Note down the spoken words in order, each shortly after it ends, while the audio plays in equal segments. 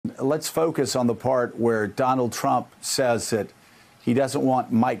let's focus on the part where Donald Trump says that he doesn't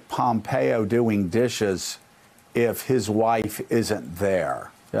want Mike Pompeo doing dishes if his wife isn't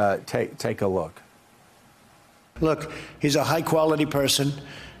there. Take a look. Look, he's a high-quality person,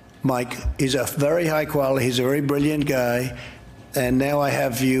 Mike. He's a very high quality. He's a very brilliant guy. And now I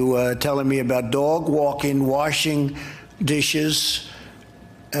have you telling me about dog walking, washing dishes.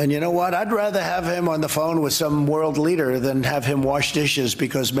 And you know what? I'd rather have him on the phone with some world leader than have him wash dishes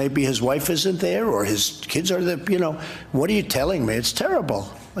because maybe his wife isn't there or his kids are there. You know, what are you telling me? It's terrible.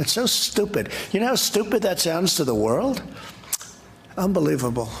 It's so stupid. You know how stupid that sounds to the world?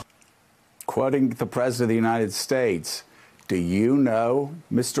 Unbelievable. Quoting the President of the United States, do you know,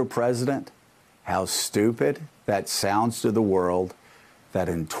 Mr. President, how stupid that sounds to the world that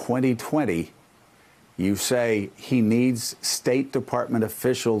in 2020, you say he needs State Department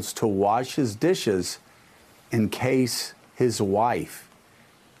officials to wash his dishes in case his wife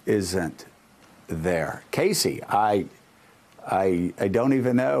isn't there? Kasie, I don't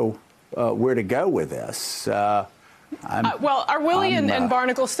even know where to go with this. Well, are Willie and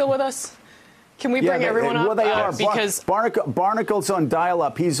Barnacle still with us? Can we bring everyone up? Well, they are. Because Barnacle's on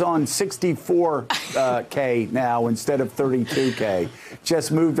dial-up. He's on 64K now instead of 32K.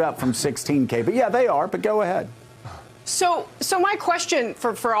 Just moved up from 16K. But yeah, they are. But go ahead. So my question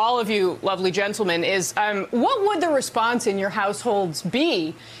for all of you lovely gentlemen is, what would the response in your households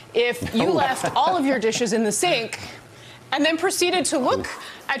be if you left all of your dishes in the sink and then proceeded to look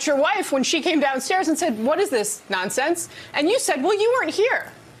at your wife when she came downstairs and said, "What is this nonsense?" And you said, "Well, you weren't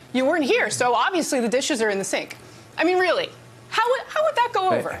here. You weren't here, so obviously the dishes are in the sink." I mean, really, how would that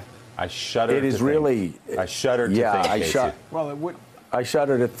go over? I shudder. It is really. I shudder to think. I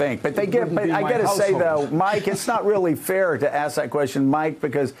shudder to think. But I got to say though, Mike, it's not really fair to ask that question, Mike,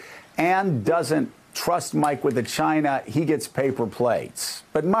 because Ann doesn't trust Mike with the china. He gets paper plates.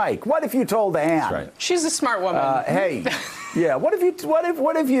 But Mike, what if you told Ann? That's right. She's a smart woman. Hey, yeah. What if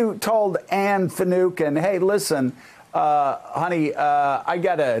you told Ann Finucane, hey, listen. Honey, I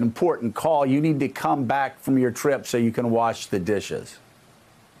got an important call. You need to come back from your trip so you can wash the dishes.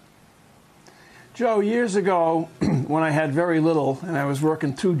 Joe, years ago, when I had very little and I was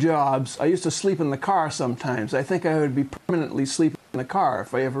working 2 jobs, I used to sleep in the car sometimes. I think I would be permanently sleeping in the car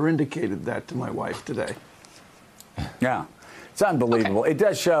if I ever indicated that to my wife today. Yeah, it's unbelievable. Okay. It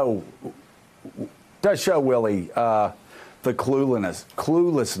does show Willie, the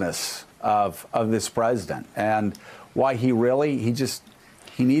cluelessness of this president and why he needs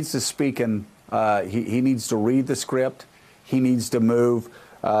to speak and he needs to read the script. He needs to move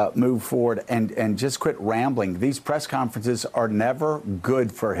forward and just quit rambling. These press conferences are never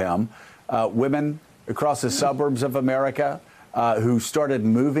good for him. Women across the suburbs of America who started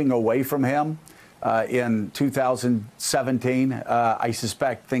moving away from him in 2017, I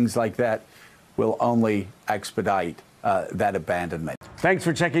suspect things like that will only expedite that abandonment. Thanks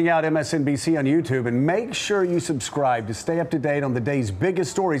for checking out MSNBC on YouTube, and make sure you subscribe to stay up to date on the day's biggest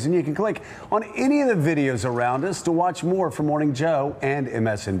stories. And you can click on any of the videos around us to watch more from Morning Joe and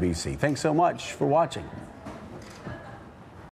MSNBC. Thanks so much for watching.